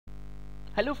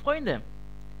Hallo Freunde!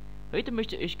 Heute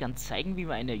möchte ich euch gern zeigen, wie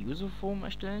wir eine Userform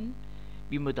erstellen,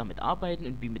 wie wir damit arbeiten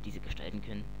und wie wir diese gestalten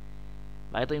können.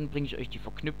 Weiterhin bringe ich euch die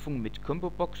Verknüpfung mit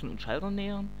Comboboxen und Schaltern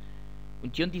näher.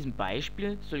 Und hier in diesem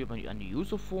Beispiel soll über eine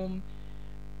Userform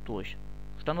durch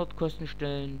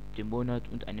Standardkostenstellen, den Monat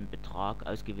und einen Betrag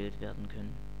ausgewählt werden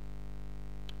können.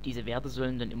 Diese Werte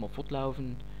sollen dann immer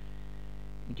fortlaufend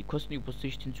in die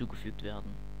Kostenübersicht hinzugefügt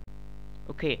werden.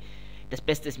 Okay, das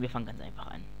Beste ist, wir fangen ganz einfach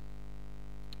an.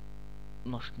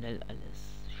 Noch schnell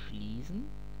alles schließen.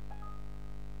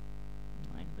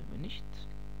 Nein, wollen wir nicht.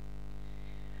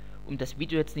 Um das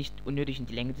Video jetzt nicht unnötig in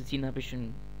die Länge zu ziehen, habe ich schon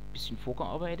ein bisschen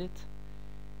vorgearbeitet.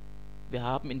 Wir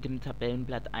haben in dem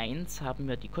Tabellenblatt 1 haben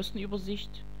wir die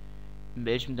Kostenübersicht, in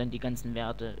welchem dann die ganzen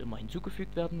Werte immer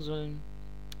hinzugefügt werden sollen.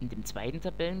 In dem zweiten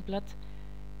Tabellenblatt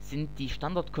sind die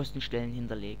Standardkostenstellen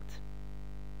hinterlegt.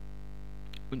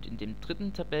 Und in dem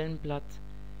dritten Tabellenblatt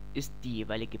ist die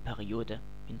jeweilige Periode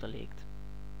hinterlegt.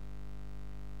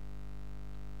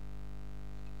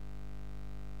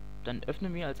 Dann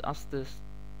öffnen wir als erstes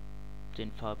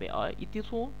den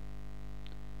VBA-Editor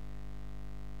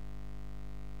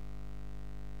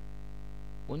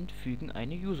und fügen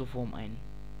eine Userform ein.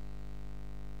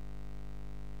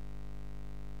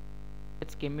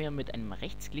 Jetzt gehen wir mit einem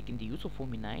Rechtsklick in die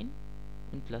Userform hinein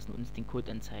und lassen uns den Code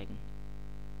anzeigen,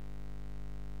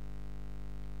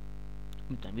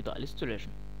 um dann wieder alles zu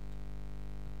löschen.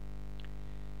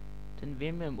 Dann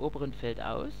wählen wir im oberen Feld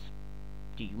aus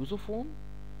die Userform,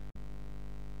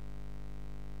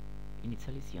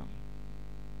 initialisieren.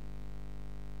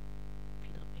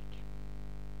 Wieder weg.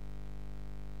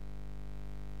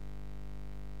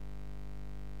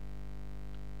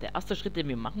 Der erste Schritt, den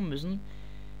wir machen müssen,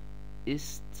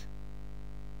 ist,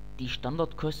 die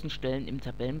Standardkostenstellen im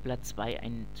Tabellenblatt 2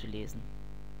 einzulesen.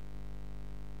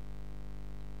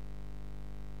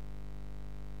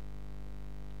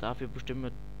 Dafür bestimmen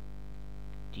wir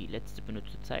die letzte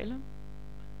benutzte Zeile.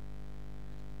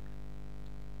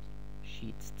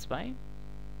 Sheets 2.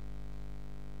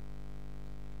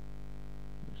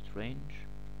 Range.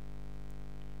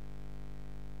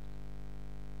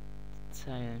 Die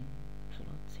Zeilen soll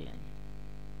er zählen.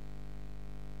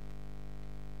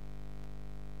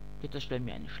 Jetzt erstellen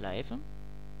wir eine Schleife.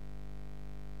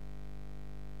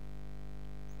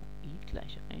 I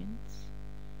gleich 1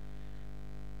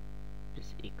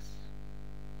 bis x.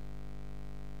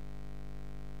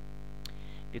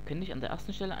 Wir können nicht an der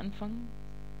ersten Stelle anfangen,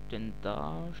 denn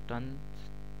da stand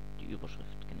die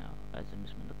Überschrift, genau. Also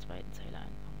müssen wir in der zweiten Zeile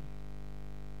anfangen.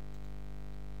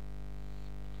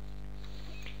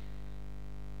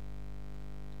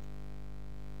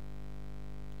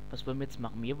 Was wollen wir jetzt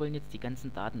machen? Wir wollen jetzt die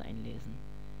ganzen Daten einlesen.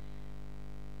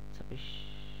 Jetzt habe ich...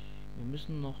 Wir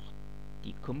müssen noch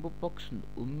die Comboboxen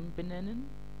umbenennen.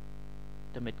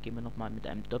 Damit gehen wir nochmal mit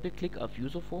einem Doppelklick auf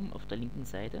Userform auf der linken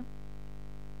Seite.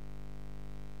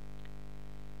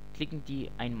 Klicken die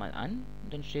einmal an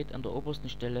und dann steht an der obersten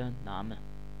Stelle Name.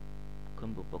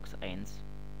 Combobox 1.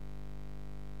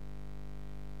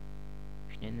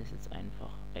 Ich nenne es jetzt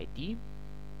einfach ID.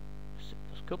 Das ist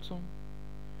etwas kürzer.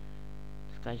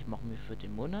 Das gleiche machen wir für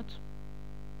den Monat.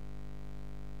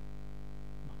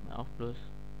 Machen wir auch bloß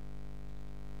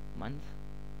Month.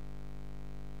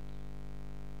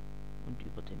 Und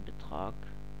über den Betrag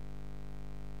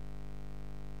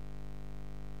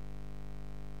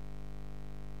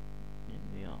nehmen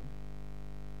wir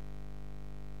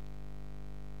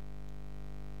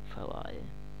VAL.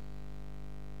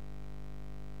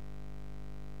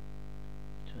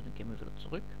 So, dann gehen wir wieder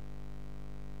zurück.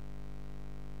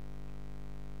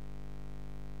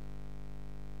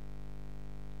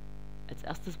 Als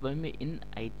erstes wollen wir in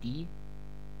ID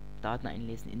Daten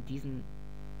einlesen,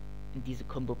 in diese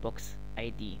Combobox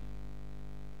ID.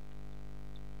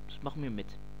 Das machen wir mit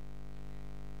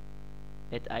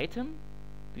Add Item,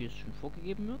 wie es schon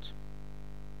vorgegeben wird,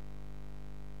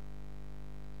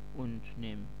 und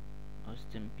nehmen aus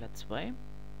dem Blatt 2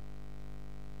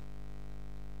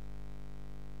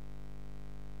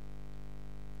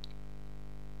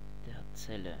 der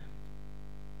Zelle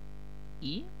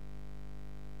I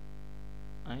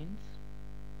 1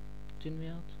 den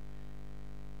Wert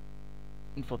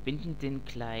und verbinden den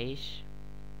gleich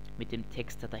mit dem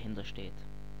Text, der dahinter steht.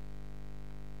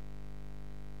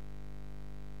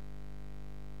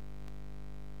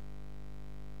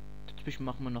 Dazwischen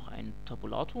machen wir noch einen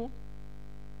Tabulator,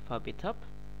 VB-Tab.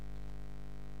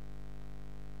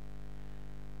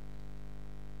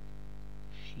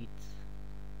 Sheets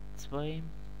 2.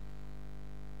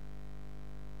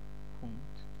 Punkt.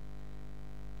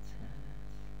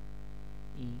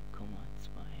 I,2.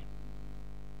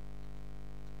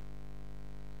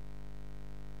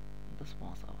 das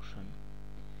war's auch schon.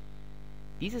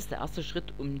 Dies ist der erste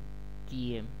Schritt, um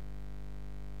die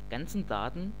ganzen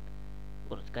Daten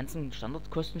oder die ganzen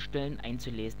Standardkostenstellen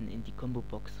einzulesen in die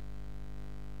Combobox.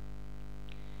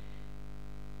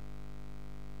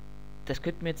 Das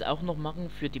könnten wir jetzt auch noch machen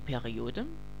für die Periode,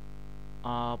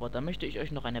 aber da möchte ich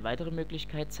euch noch eine weitere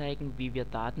Möglichkeit zeigen, wie wir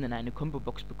Daten in eine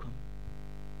Combobox bekommen.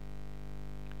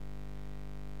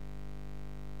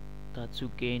 Dazu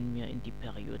gehen wir in die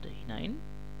Periode hinein,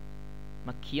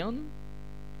 markieren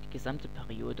die gesamte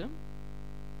Periode,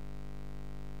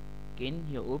 gehen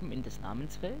hier oben in das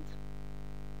Namensfeld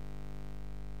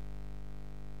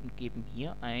und geben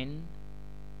hier ein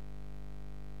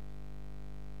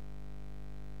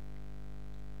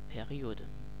Periode.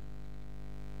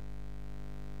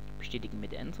 Bestätigen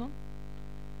mit Enter.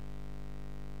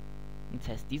 Und das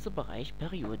heißt dieser Bereich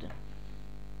Periode.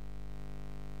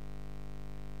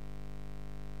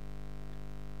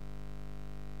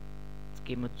 Jetzt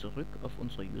gehen wir zurück auf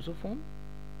unsere Userform,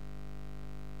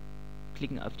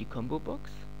 klicken auf die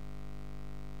Combobox,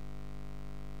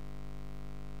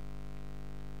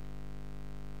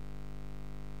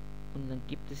 und dann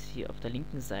gibt es hier auf der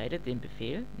linken Seite den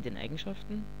Befehl in den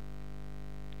Eigenschaften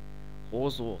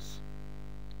Source.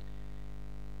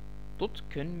 Dort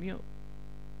können wir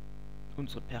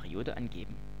unsere Periode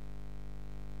angeben.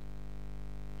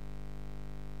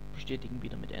 Bestätigen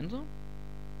wieder mit Enter.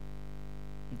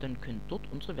 Und dann können dort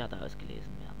unsere Werte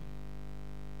ausgelesen werden.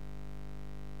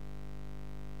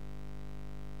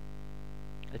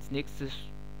 Als nächstes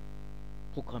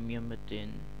programmieren wir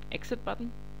den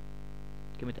Exit-Button.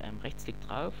 Gehen mit einem Rechtsklick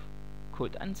drauf,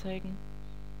 Code anzeigen.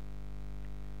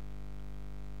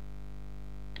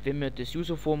 Wenn wir das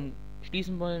Userform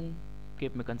schließen wollen,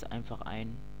 geben wir ganz einfach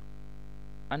ein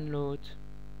Unload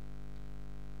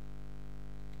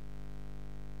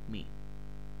me.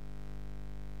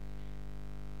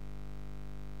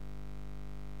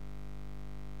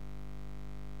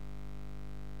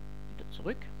 Wieder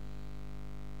zurück.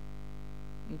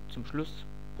 Und zum Schluss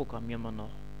programmieren wir noch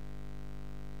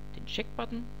den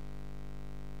Check-Button,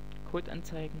 Code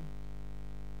anzeigen.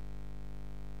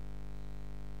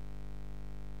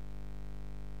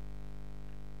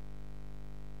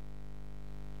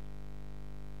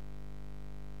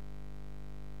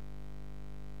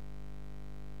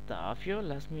 Dafür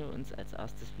lassen wir uns als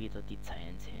erstes wieder die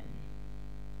Zeilen zählen.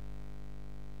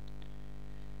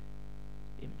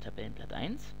 Im Tabellenblatt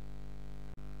 1.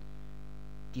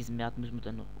 Diesen Wert müssen wir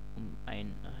dann noch um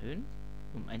 1 erhöhen.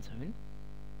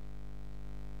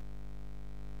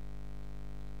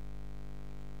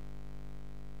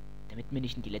 Damit wir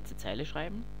nicht in die letzte Zeile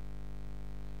schreiben.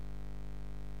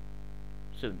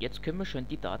 So, und jetzt können wir schon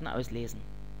die Daten auslesen.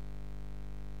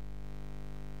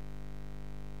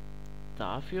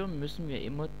 Dafür müssen wir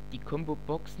immer die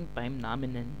Comboboxen beim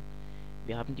Namen nennen.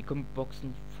 Wir haben die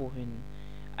Comboboxen vorhin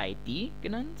ID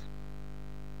genannt,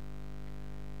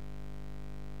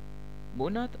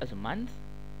 Monat, also Month,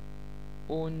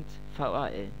 und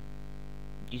VAL.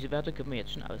 Diese Werte können wir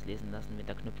jetzt schon auslesen lassen, wenn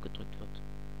der Knopf gedrückt wird.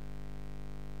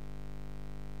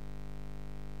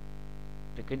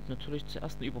 Wir könnten natürlich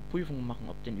zuerst eine Überprüfung machen,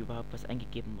 ob denn überhaupt was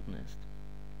eingegeben worden ist.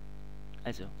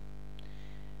 Also,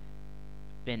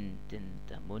 wenn denn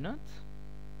der Monat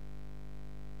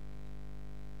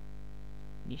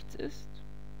nichts ist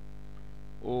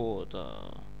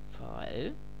oder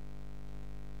VAL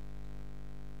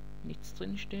nichts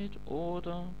drin steht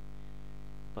oder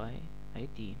bei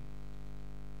ID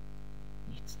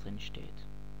nichts drin steht,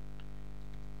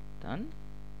 dann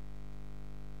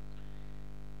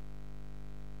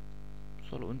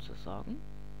soll er uns das sagen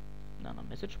in einer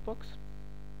Messagebox.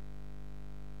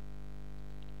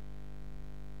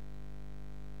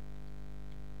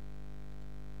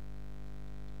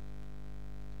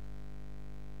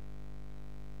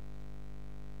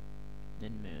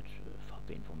 Nennen wir jetzt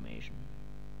VB Information.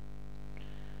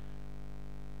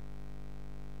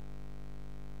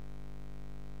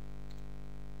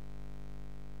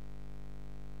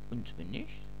 Und wenn nicht,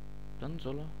 dann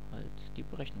soll er halt die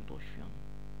Berechnung durchführen.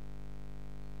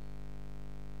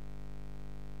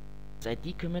 Das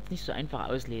ID können wir jetzt nicht so einfach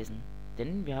auslesen,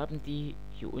 denn wir haben die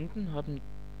hier unten, haben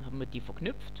wir die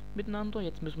verknüpft miteinander,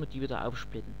 jetzt müssen wir die wieder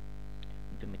aufsplitten.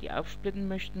 Und wenn wir die aufsplitten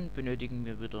möchten, benötigen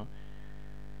wir wieder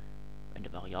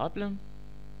eine Variable.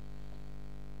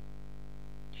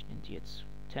 Ich nenne die jetzt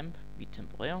temp, wie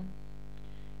temporär.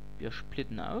 Wir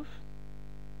splitten auf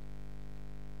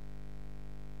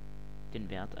den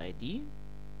Wert ID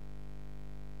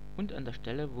und an der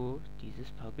Stelle, wo dieses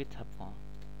VB-Tab war.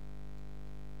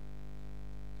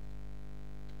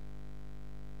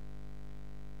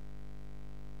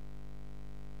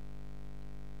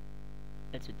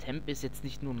 Also temp ist jetzt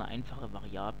nicht nur eine einfache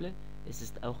Variable, es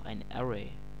ist auch ein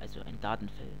Array, also ein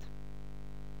Datenfeld.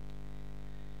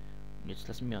 Und jetzt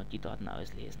lassen wir die Daten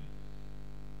auslesen.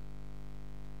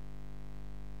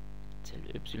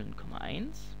 Zelle y,1,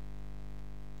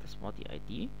 das war die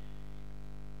ID.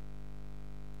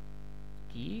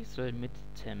 Die soll mit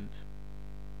temp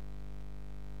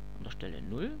an der Stelle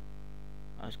 0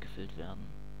 ausgefüllt werden.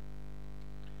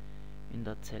 In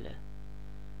der Zelle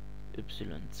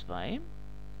y2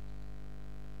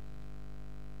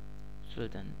 soll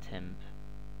dann temp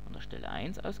an der Stelle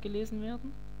 1 ausgelesen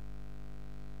werden.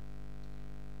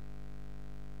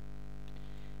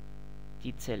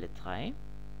 Die Zelle 3,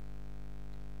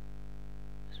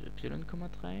 also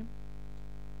y,3,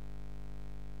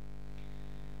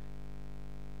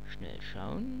 schnell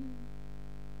schauen,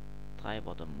 3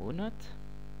 war der Monat,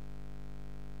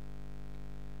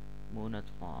 Monat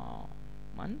war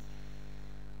month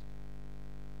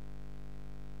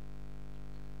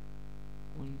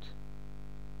und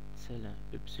Zelle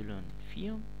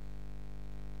y4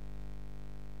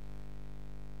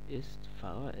 ist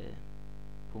val.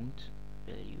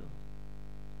 Value.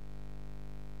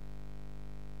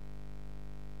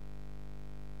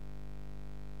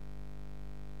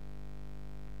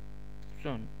 So,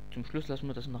 und zum Schluss lassen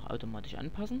wir das noch automatisch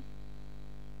anpassen.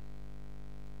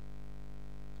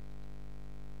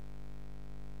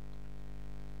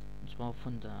 Und zwar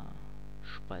von der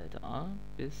Spalte A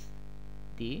bis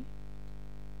D.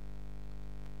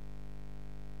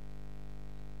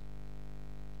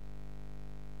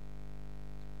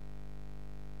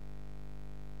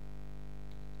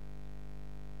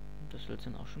 Das soll es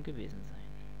dann auch schon gewesen sein.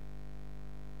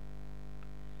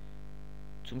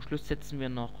 Zum Schluss setzen wir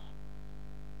noch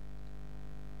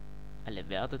alle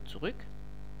Werte zurück.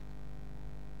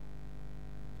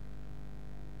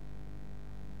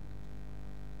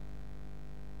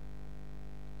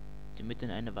 Damit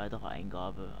dann eine weitere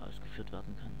Eingabe ausgeführt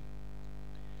werden kann.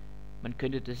 Man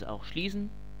könnte das auch schließen,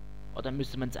 oder dann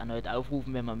müsste man es erneut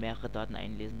aufrufen, wenn man mehrere Daten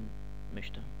einlesen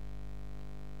möchte.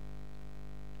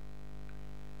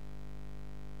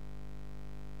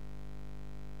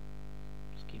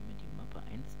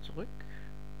 Zurück.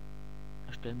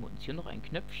 Erstellen wir uns hier noch ein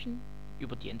Knöpfchen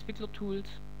über die Entwickler-Tools.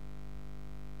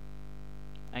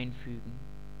 Einfügen.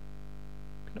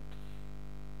 Knopf.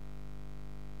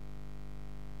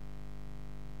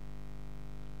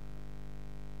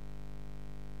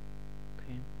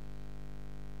 Okay.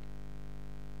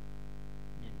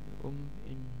 Nennen wir um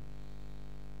in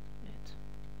add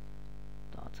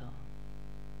data.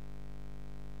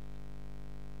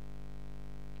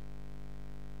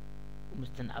 Um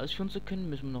es dann ausführen zu können,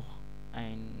 müssen wir noch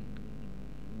ein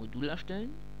Modul erstellen.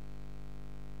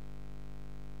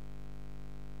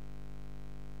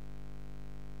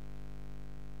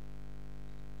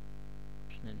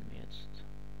 Das nennen wir jetzt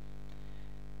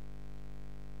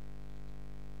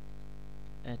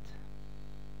add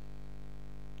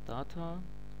data.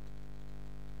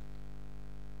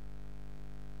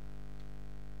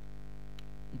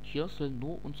 Und hier soll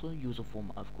nur unsere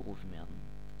Userform aufgerufen werden.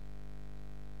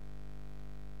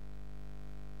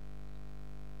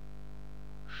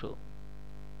 So.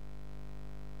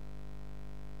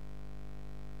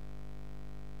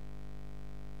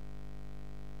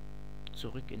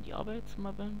 Zurück in die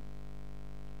Arbeitsmappe.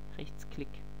 Rechtsklick.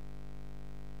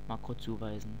 Makro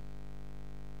zuweisen.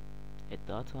 Add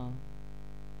Data.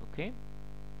 Okay.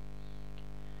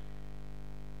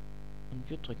 Und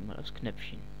wir drücken mal aufs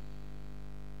Knöpfchen.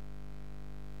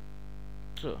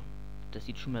 So. Das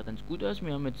sieht schon mal ganz gut aus.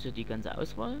 Wir haben jetzt hier die ganze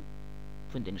Auswahl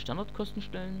von den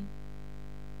Standardkostenstellen.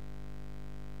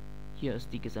 Hier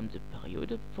ist die gesamte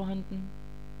Periode vorhanden.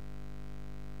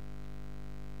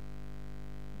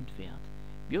 Und Wert.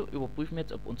 Wir überprüfen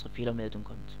jetzt, ob unsere Fehlermeldung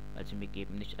kommt. Also wir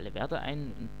geben nicht alle Werte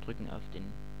ein und drücken auf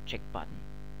den Check-Button.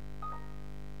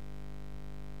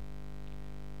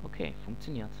 Okay,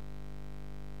 funktioniert.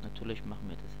 Natürlich machen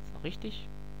wir das jetzt noch richtig.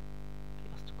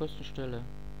 Die erste Kostenstelle.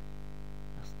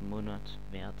 Ersten Monat,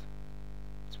 Wert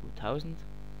 2000.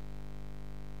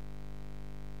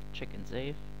 Check and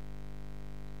Save.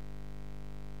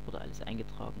 Wurde alles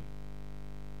eingetragen.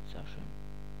 Sehr schön.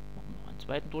 Machen wir noch einen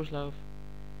zweiten Durchlauf.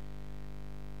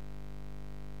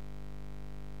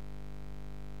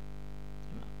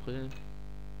 Im April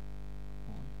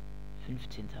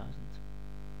 15.000.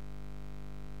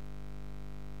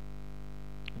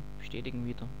 Bestätigen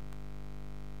wieder.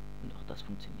 Und auch das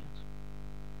funktioniert.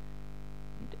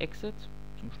 Und Exit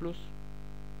zum Schluss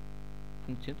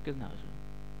funktioniert genauso.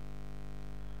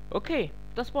 Okay,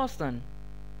 das war's dann.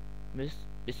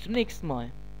 Bis zum nächsten Mal.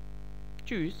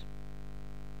 Tschüss.